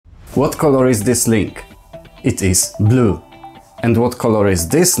What color is this link? It is blue. And what color is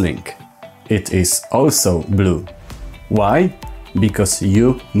this link? It is also blue. Why? Because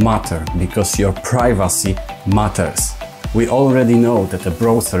you matter, because your privacy matters. We already know that a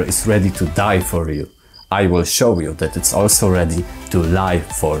browser is ready to die for you. I will show you that it's also ready to lie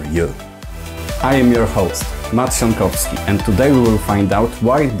for you. I am your host, Matt Sionkowski, and today we will find out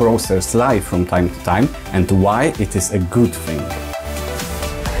why browsers lie from time to time and why it is a good thing.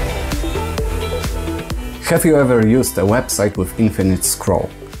 Have you ever used a website with infinite scroll?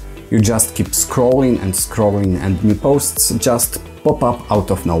 You just keep scrolling and scrolling and new posts just pop up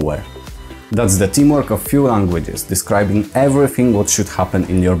out of nowhere. That's the teamwork of few languages describing everything what should happen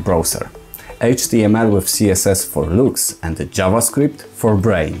in your browser. HTML with CSS for looks and JavaScript for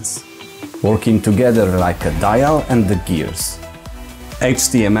brains. Working together like a dial and the gears.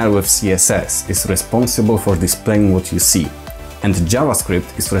 HTML with CSS is responsible for displaying what you see, and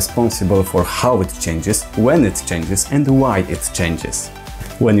JavaScript is responsible for how it changes, when it changes and why it changes.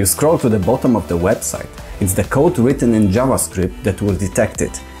 When you scroll to the bottom of the website, it's the code written in JavaScript that will detect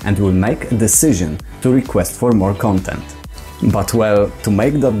it and will make a decision to request for more content. But well, to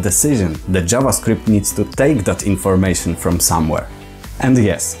make that decision, the JavaScript needs to take that information from somewhere. And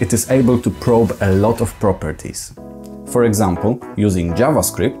yes, it is able to probe a lot of properties. For example, using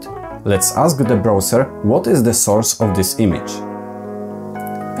JavaScript, let's ask the browser what is the source of this image.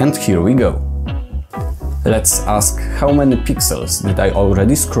 And here we go. Let's ask how many pixels did I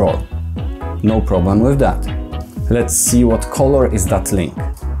already scroll. No problem with that. Let's see what color is that link.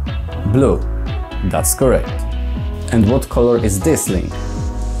 Blue. That's correct. And what color is this link?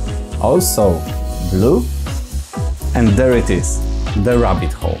 Also blue. And there it is, the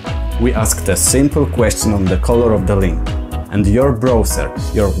rabbit hole. We asked a simple question on the color of the link. And your browser,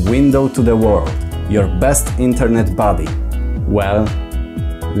 your window to the world, your best internet buddy, well,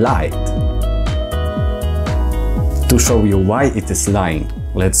 lied. To show you why it is lying,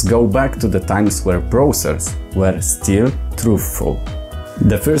 let's go back to the times where browsers were still truthful.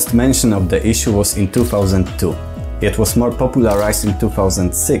 The first mention of the issue was in 2002. It was more popularized in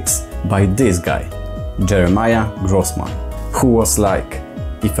 2006 by this guy, Jeremiah Grossman, who was like,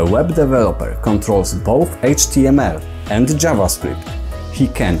 if a web developer controls both HTML and JavaScript, he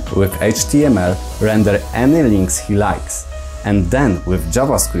can, with HTML, render any links he likes, and then with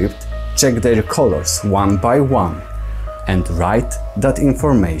JavaScript, check their colors one by one, and write that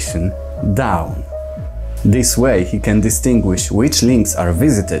information down. This way he can distinguish which links are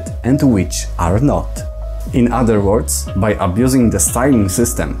visited and which are not. In other words, by abusing the styling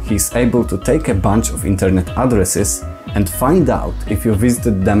system, he is able to take a bunch of internet addresses and find out if you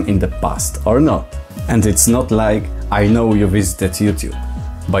visited them in the past or not. And it's not like, I know you visited YouTube.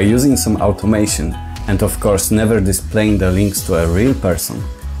 By using some automation, and of course never displaying the links to a real person,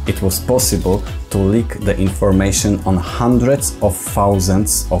 it was possible to leak the information on hundreds of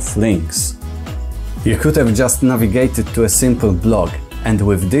thousands of links. You could have just navigated to a simple blog, and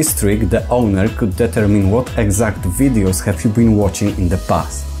with this trick the owner could determine what exact videos have you been watching in the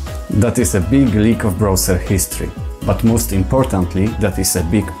past. That is a big leak of browser history, but most importantly, that is a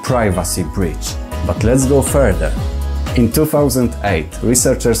big privacy breach. But let's go further. In 2008,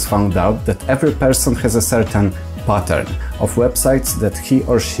 researchers found out that every person has a certain pattern of websites that he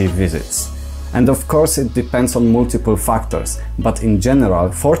or she visits. And of course it depends on multiple factors, but in general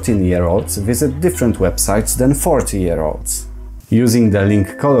 14-year-olds visit different websites than 40-year-olds. Using the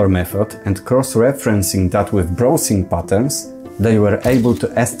link color method and cross-referencing that with browsing patterns, they were able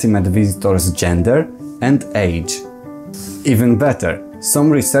to estimate visitors' gender and age. Even better,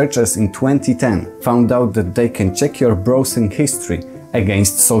 some researchers in 2010 found out that they can check your browsing history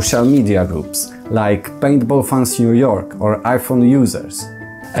against social media groups like Paintball Fans New York or iPhone users.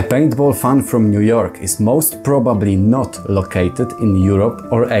 A paintball fan from New York is most probably not located in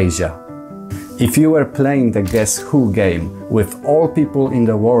Europe or Asia. If you were playing the Guess Who game with all people in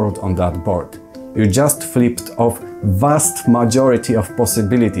the world on that board, you just flipped off vast majority of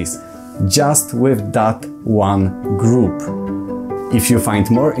possibilities just with that one group. If you find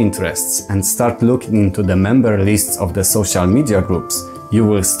more interests and start looking into the member lists of the social media groups, you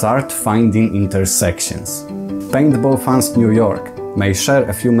will start finding intersections. Paintball Fans New York may share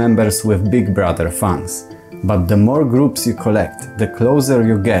a few members with Big Brother fans, but the more groups you collect, the closer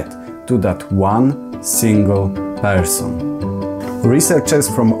you get to that one single person. Researchers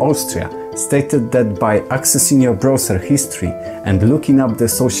from Austria stated that by accessing your browser history and looking up the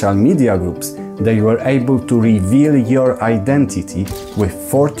social media groups, they were able to reveal your identity with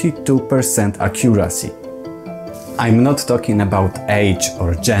 42% accuracy. I'm not talking about age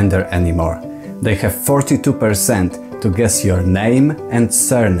or gender anymore. They have 42% to guess your name and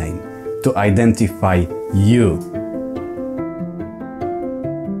surname, to identify you.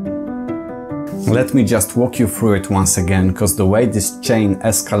 Let me just walk you through it once again, because the way this chain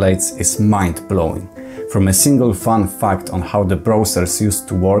escalates is mind-blowing. From a single fun fact on how the browsers used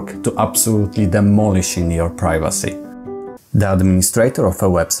to work to absolutely demolishing your privacy. The administrator of a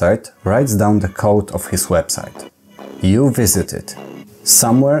website writes down the code of his website. You visit it.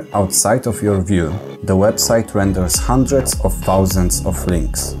 Somewhere outside of your view, the website renders hundreds of thousands of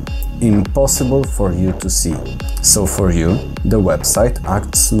links. Impossible for you to see. So for you, the website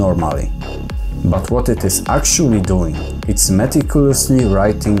acts normally. But what it is actually doing, it's meticulously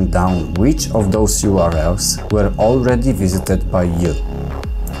writing down which of those URLs were already visited by you.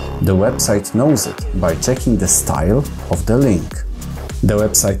 The website knows it by checking the style of the link. The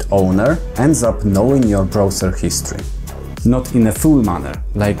website owner ends up knowing your browser history. Not in a full manner,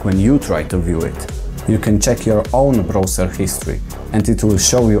 like when you try to view it. You can check your own browser history, and it will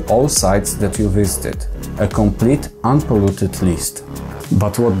show you all sites that you visited, a complete unpolluted list.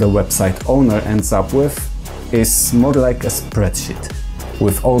 But what the website owner ends up with is more like a spreadsheet,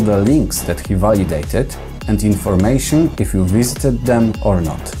 with all the links that he validated and information if you visited them or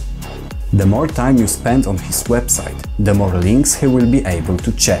not. The more time you spend on his website, the more links he will be able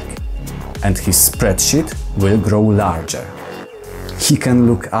to check, and his spreadsheet will grow larger. He can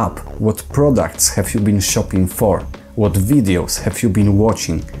look up what products have you been shopping for, what videos have you been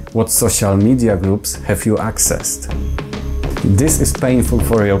watching, what social media groups have you accessed. This is painful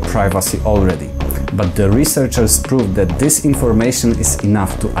for your privacy already, but the researchers proved that this information is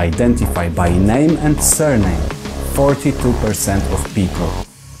enough to identify by name and surname 42% of people.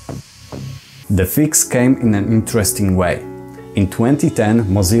 The fix came in an interesting way. In 2010,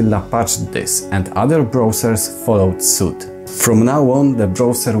 Mozilla patched this and other browsers followed suit. From now on, the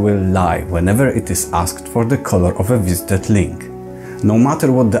browser will lie whenever it is asked for the color of a visited link. No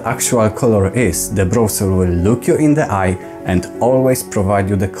matter what the actual color is, the browser will look you in the eye and always provide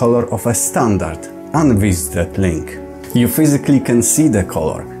you the color of a standard, unvisited link. You physically can see the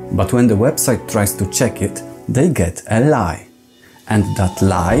color, but when the website tries to check it, they get a lie. And that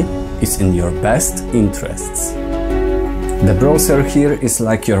lie is in your best interests. The browser here is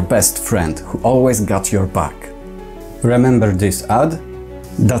like your best friend who always got your back. Remember this ad?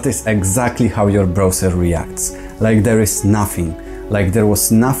 That is exactly how your browser reacts, like there is nothing, like there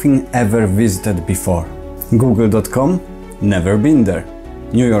was nothing ever visited before. Google.com? Never been there.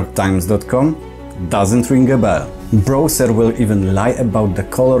 NewYorkTimes.com? Doesn't ring a bell. Browser will even lie about the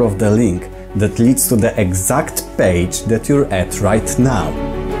color of the link that leads to the exact page that you're at right now.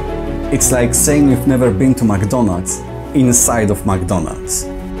 It's like saying you've never been to McDonald's inside of McDonald's.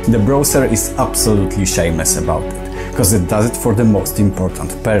 The browser is absolutely shameless about it, because it does it for the most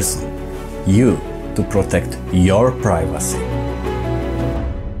important person, you, to protect your privacy.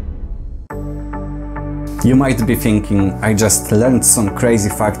 You might be thinking, I just learned some crazy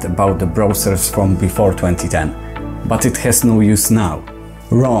fact about the browsers from before 2010, but it has no use now.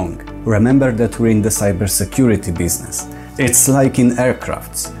 Wrong. Remember that we're in the cybersecurity business. It's like in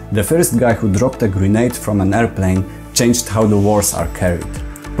aircrafts. The first guy who dropped a grenade from an airplane changed how the wars are carried.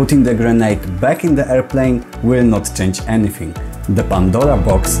 Putting the grenade back in the airplane will not change anything. The Pandora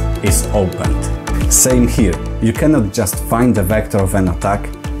box is opened. Same here. You cannot just find the vector of an attack,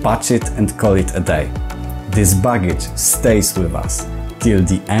 patch it and call it a day. This baggage stays with us till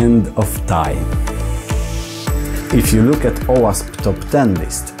the end of time. If you look at OWASP top 10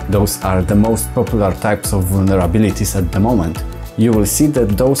 list, those are the most popular types of vulnerabilities at the moment, you will see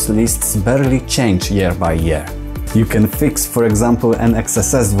that those lists barely change year by year. You can fix, for example, an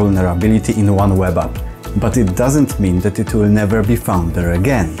XSS vulnerability in one web app, but it doesn't mean that it will never be found there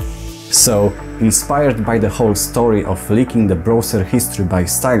again. So, inspired by the whole story of leaking the browser history by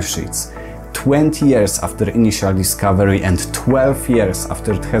style sheets, 20 years after initial discovery and 12 years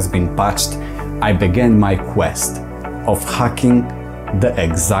after it has been patched, I began my quest of hacking the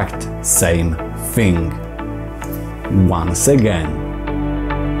exact same thing. Once again.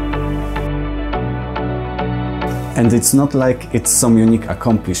 And it's not like it's some unique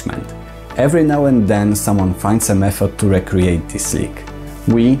accomplishment. Every now and then someone finds a method to recreate this leak.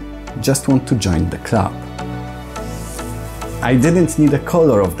 We just want to join the club. I didn't need the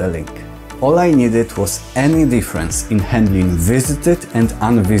color of the link. All I needed was any difference in handling visited and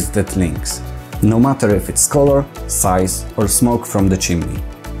unvisited links, no matter if it's color, size or smoke from the chimney.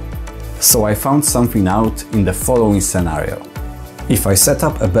 So I found something out in the following scenario. If I set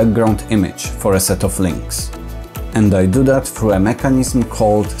up a background image for a set of links, and I do that through a mechanism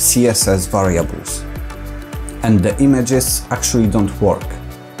called CSS variables, and the images actually don't work,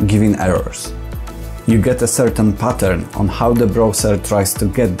 giving errors. You get a certain pattern on how the browser tries to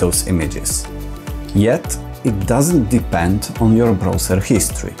get those images. Yet, it doesn't depend on your browser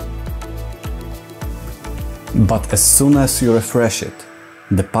history. But as soon as you refresh it,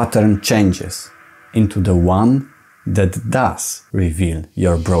 the pattern changes into the one that does reveal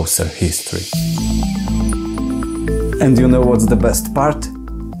your browser history. And you know what's the best part?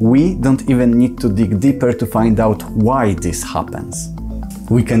 We don't even need to dig deeper to find out why this happens.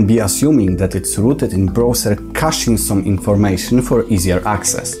 We can be assuming that it's rooted in browser caching some information for easier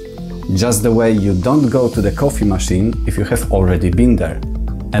access. Just the way you don't go to the coffee machine if you have already been there,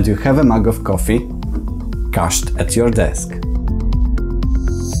 and you have a mug of coffee cached at your desk.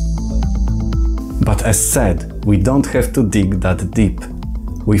 But as said, we don't have to dig that deep.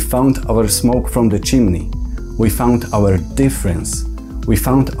 We found our smoke from the chimney. We found our difference. We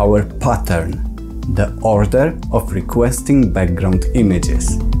found our pattern. The order of requesting background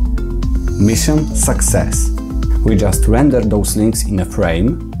images. Mission success. We just rendered those links in a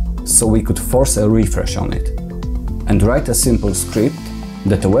frame, so we could force a refresh on it, and write a simple script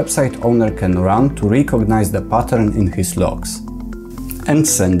that a website owner can run to recognize the pattern in his logs, and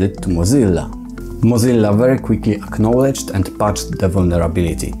send it to Mozilla. Mozilla very quickly acknowledged and patched the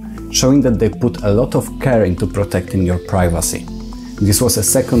vulnerability, showing that they put a lot of care into protecting your privacy. This was the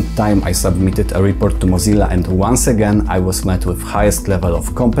second time I submitted a report to Mozilla, and once again I was met with highest level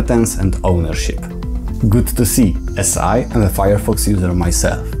of competence and ownership. Good to see, as I am a Firefox user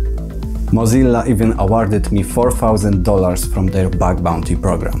myself. Mozilla even awarded me $4,000 from their bug bounty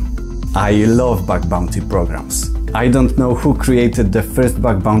program. I love bug bounty programs. I don't know who created the first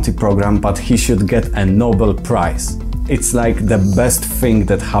bug bounty program, but he should get a Nobel Prize. It's like the best thing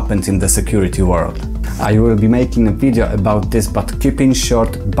that happened in the security world. I will be making a video about this, but keeping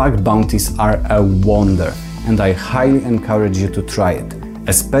short, bug bounties are a wonder, and I highly encourage you to try it.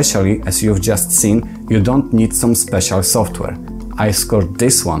 Especially as you've just seen, you don't need some special software. I scored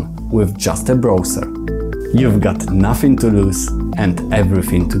this one with just a browser. You've got nothing to lose and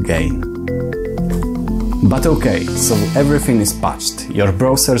everything to gain. But okay, so everything is patched, your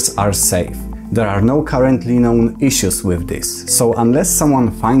browsers are safe. There are no currently known issues with this, so unless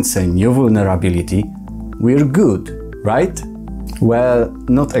someone finds a new vulnerability, we're good, right? Well,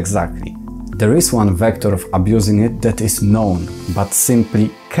 not exactly. There is one vector of abusing it that is known, but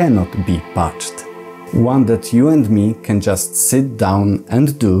simply cannot be patched. One that you and me can just sit down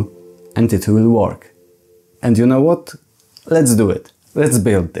and do, and it will work. And you know what? Let's do it. Let's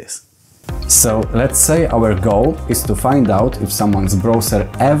build this. So let's say our goal is to find out if someone's browser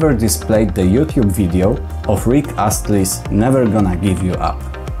ever displayed the YouTube video of Rick Astley's Never Gonna Give You Up.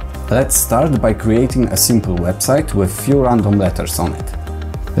 Let's start by creating a simple website with few random letters on it.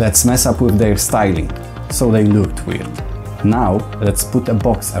 Let's mess up with their styling, so they looked weird. Now let's put a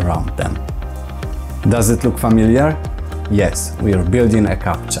box around them. Does it look familiar? Yes, we are building a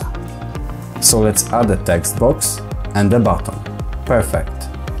CAPTCHA. So let's add a text box and a button. Perfect.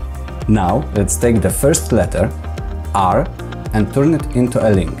 Now let's take the first letter, R, and turn it into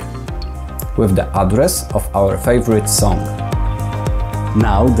a link with the address of our favorite song.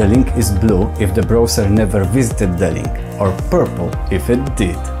 Now the link is blue if the browser never visited the link, or purple if it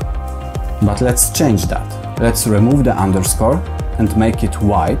did. But let's change that. Let's remove the underscore and make it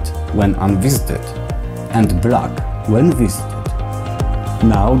white when unvisited and black when visited.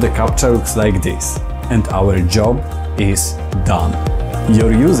 Now the CAPTCHA looks like this, and our job is done.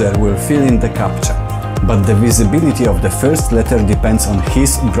 Your user will fill in the CAPTCHA, but the visibility of the first letter depends on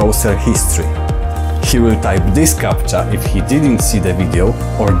his browser history. He will type this CAPTCHA if he didn't see the video,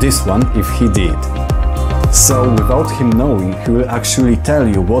 or this one if he did. So without him knowing, he will actually tell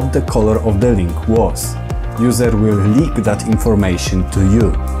you what the color of the link was. User will leak that information to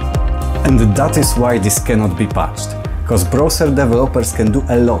you. And that is why this cannot be patched. Because browser developers can do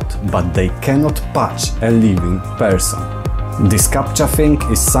a lot, but they cannot patch a living person. This CAPTCHA thing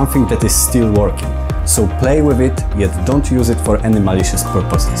is something that is still working, so play with it, yet don't use it for any malicious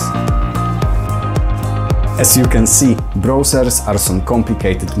purposes. As you can see, browsers are some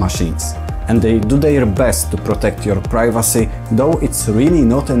complicated machines, and they do their best to protect your privacy, though it's really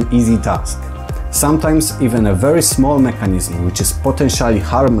not an easy task. Sometimes even a very small mechanism, which is potentially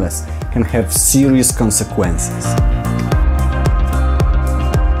harmless, can have serious consequences.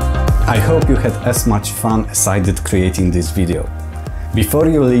 I hope you had as much fun as I did creating this video. Before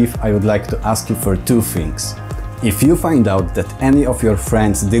you leave, I would like to ask you for two things. If you find out that any of your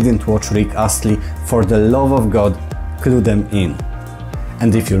friends didn't watch Rick Astley, for the love of God, clue them in.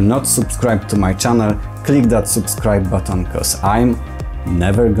 And if you're not subscribed to my channel, click that subscribe button, cause I'm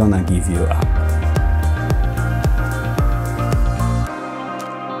never gonna give you up.